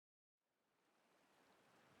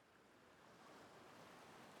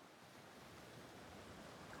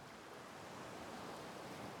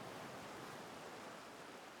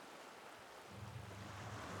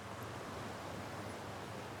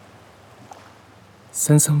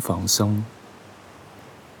身心放鬆，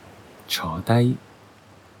坐低、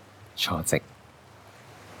坐直，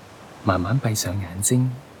慢慢閉上眼睛，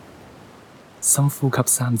深呼吸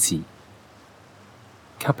3次，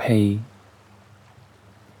吸氣，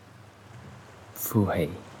呼氣，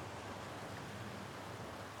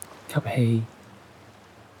吸氣，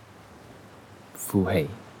呼氣，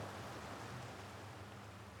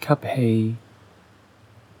吸氣，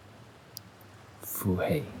呼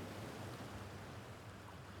氣。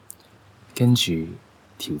跟住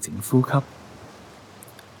調整呼吸，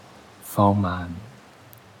放慢，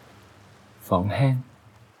放輕。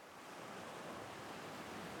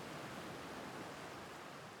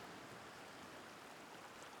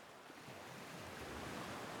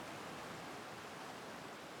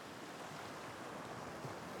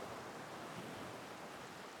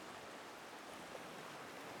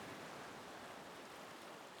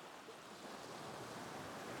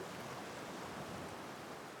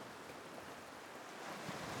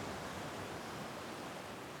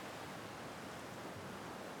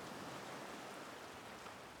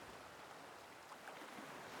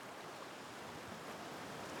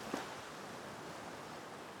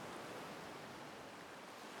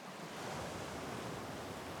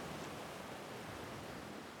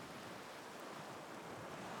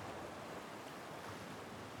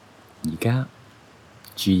而家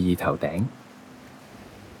注意頭頂，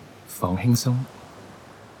放輕鬆，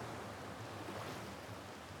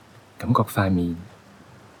感覺塊面，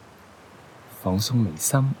放鬆眉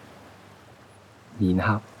心、面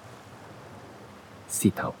頰、舌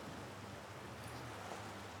頭，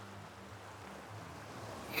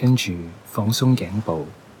跟住放鬆頸部、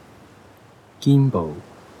肩部、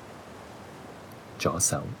左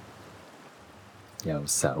手、右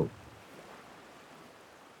手。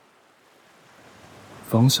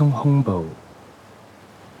放鬆胸部、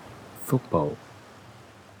腹部，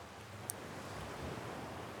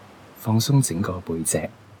放鬆整個背脊，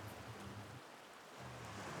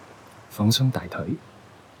放鬆大腿、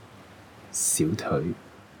小腿、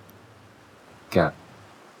腳，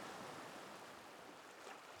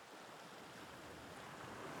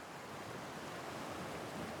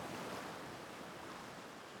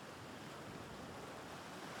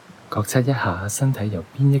覺察一下身體有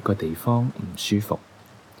邊一個地方唔舒服。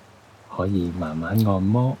可以慢慢按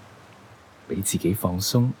摩，畀自己放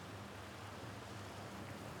鬆。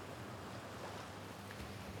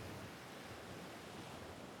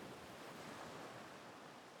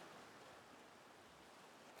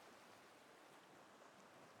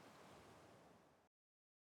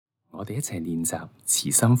我哋一齊練習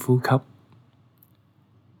慈心呼吸，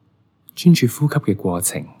專注呼吸嘅過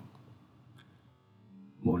程。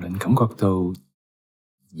無論感覺到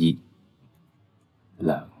熱、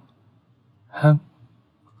涼、香、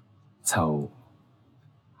臭、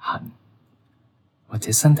痕，或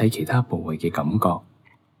者身體其他部位嘅感覺，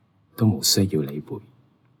都無需要理會。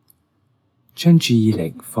將注意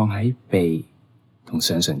力放喺鼻同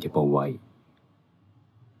上唇嘅部位，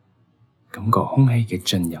感覺空氣嘅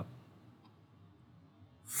進入、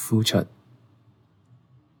呼出、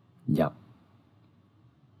入、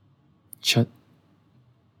出、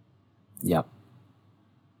入、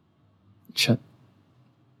出。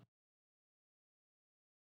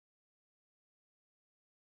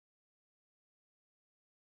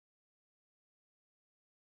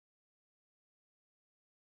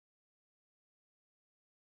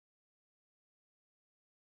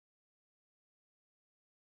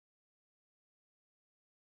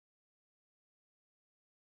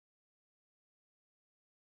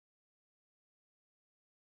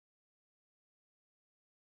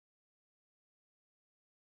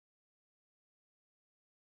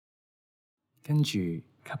跟住吸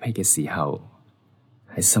氣嘅時候，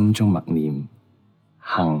喺心中默念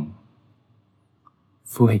行；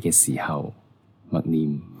呼氣嘅時候，默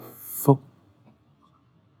念福。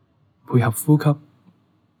配合呼吸，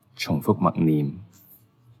重複默念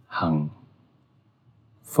行、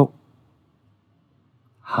福、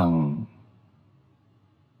行、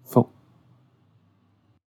福。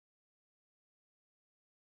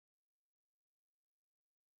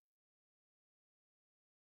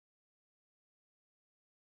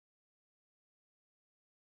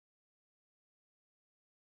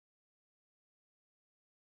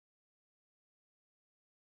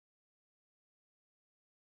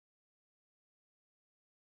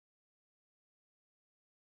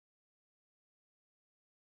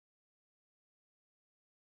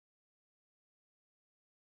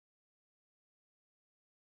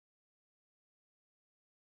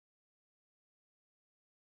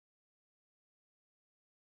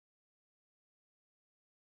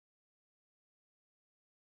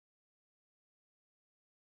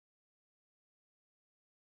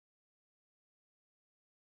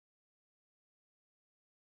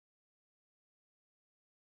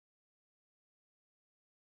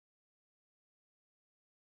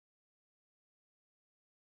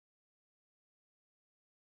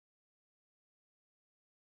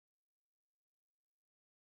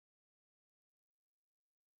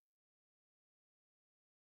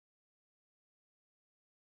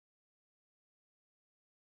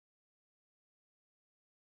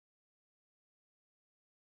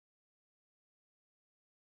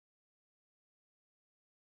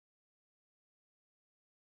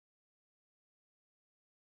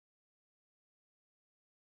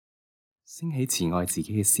升起慈愛自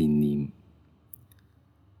己嘅善念，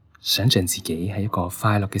想象自己係一個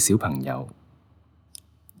快樂嘅小朋友，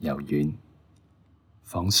柔軟、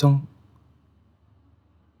放鬆，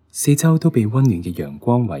四周都被溫暖嘅陽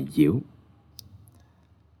光圍繞，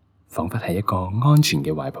彷彿係一個安全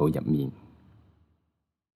嘅懷抱入面。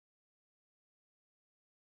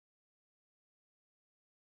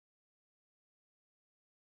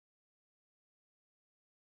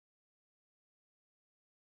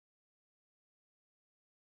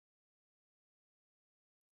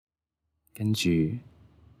跟住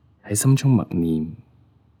喺心中默念，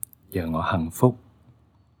讓我幸福、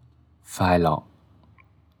快樂、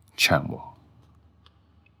祥和。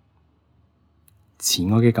慈愛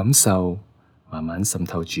嘅感受慢慢滲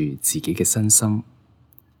透住自己嘅身心，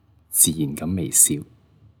自然咁微笑。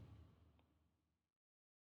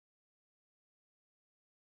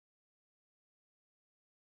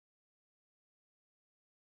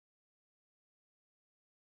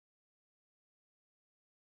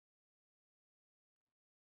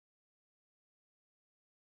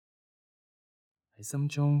喺心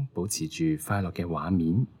中保持住快樂嘅畫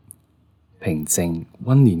面，平靜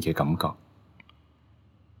溫暖嘅感覺，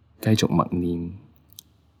繼續默念，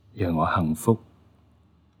讓我幸福、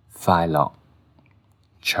快樂、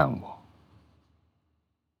祥和。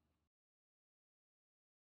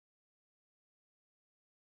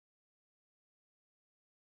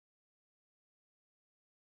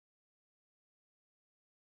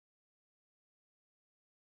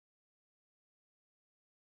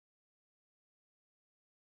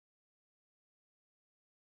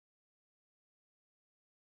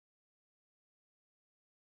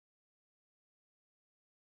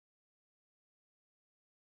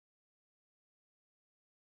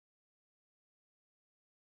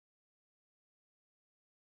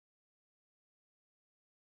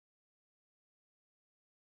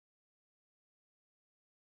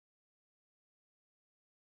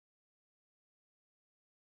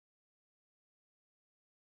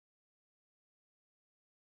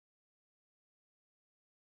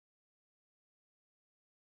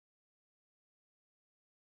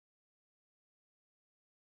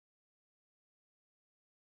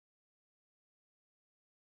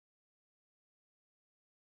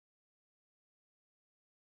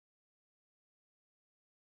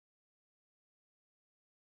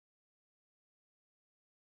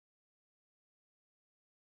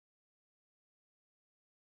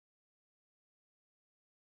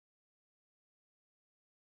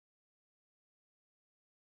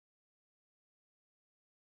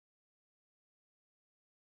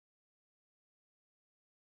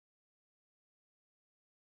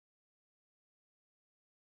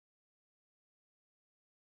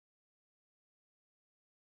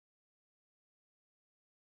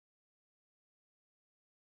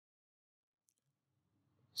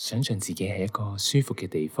想象自己係一個舒服嘅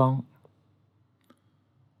地方，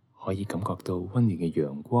可以感覺到溫暖嘅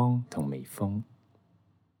陽光同微風。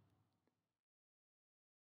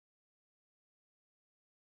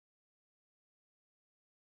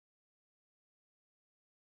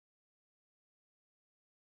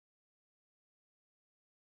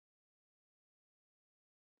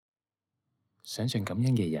想象感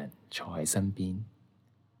恩嘅人坐喺身邊，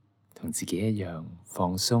同自己一樣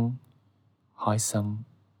放鬆、開心。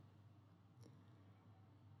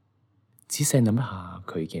仔細諗一下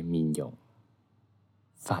佢嘅面容、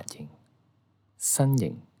髮型、身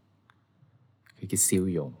形，佢嘅笑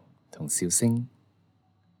容同笑聲。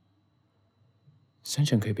想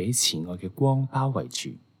象佢被慈愛嘅光包圍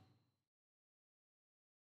住，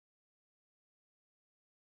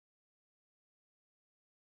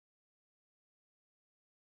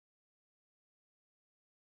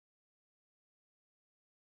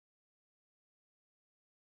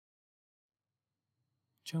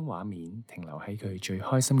將畫面停留喺佢最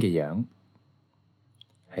開心嘅樣，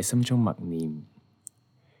喺心中默念，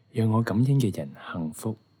讓我感恩嘅人幸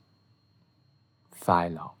福、快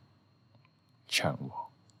樂、祥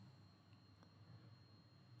和。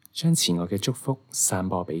將慈愛嘅祝福散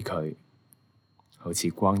播畀佢，好似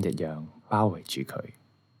光一樣包圍住佢。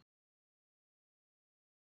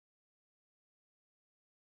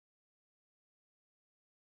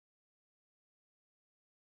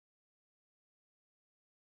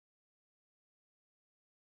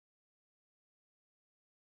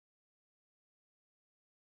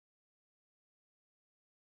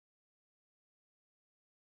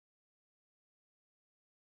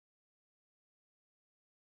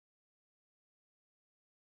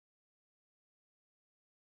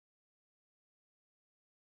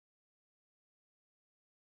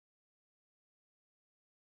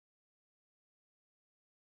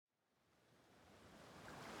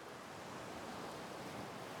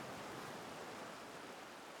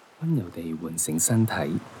溫柔地喚醒身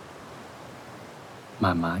體，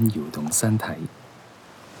慢慢搖動身體，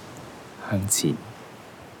向前、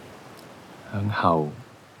向後、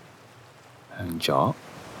向左、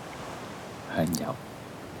向右，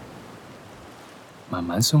慢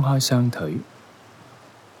慢鬆開雙腿，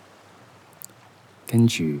跟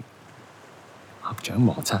住合掌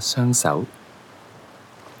摩擦雙手，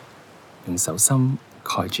用手心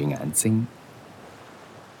蓋住眼睛。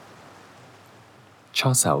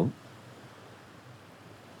搓手，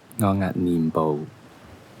按壓面部、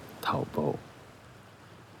頭部；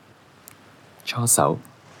搓手，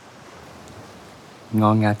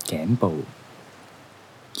按壓頸部、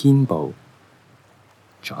肩部；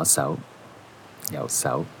左手、右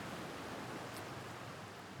手；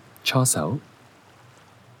搓手，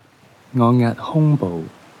按壓胸部、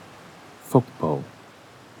腹部；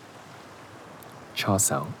搓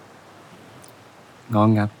手，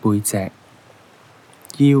按壓背脊、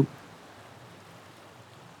腰；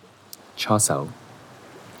搓手，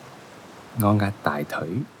按壓大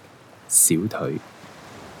腿、小腿、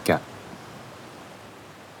腳，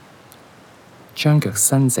將腳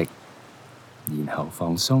伸直，然後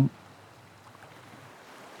放鬆。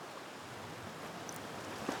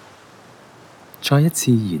再一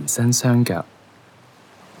次延伸雙腳，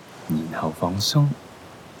然後放鬆，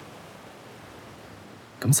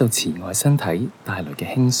感受慈愛身體帶來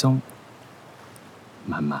嘅輕鬆。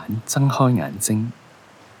慢慢睜開眼睛，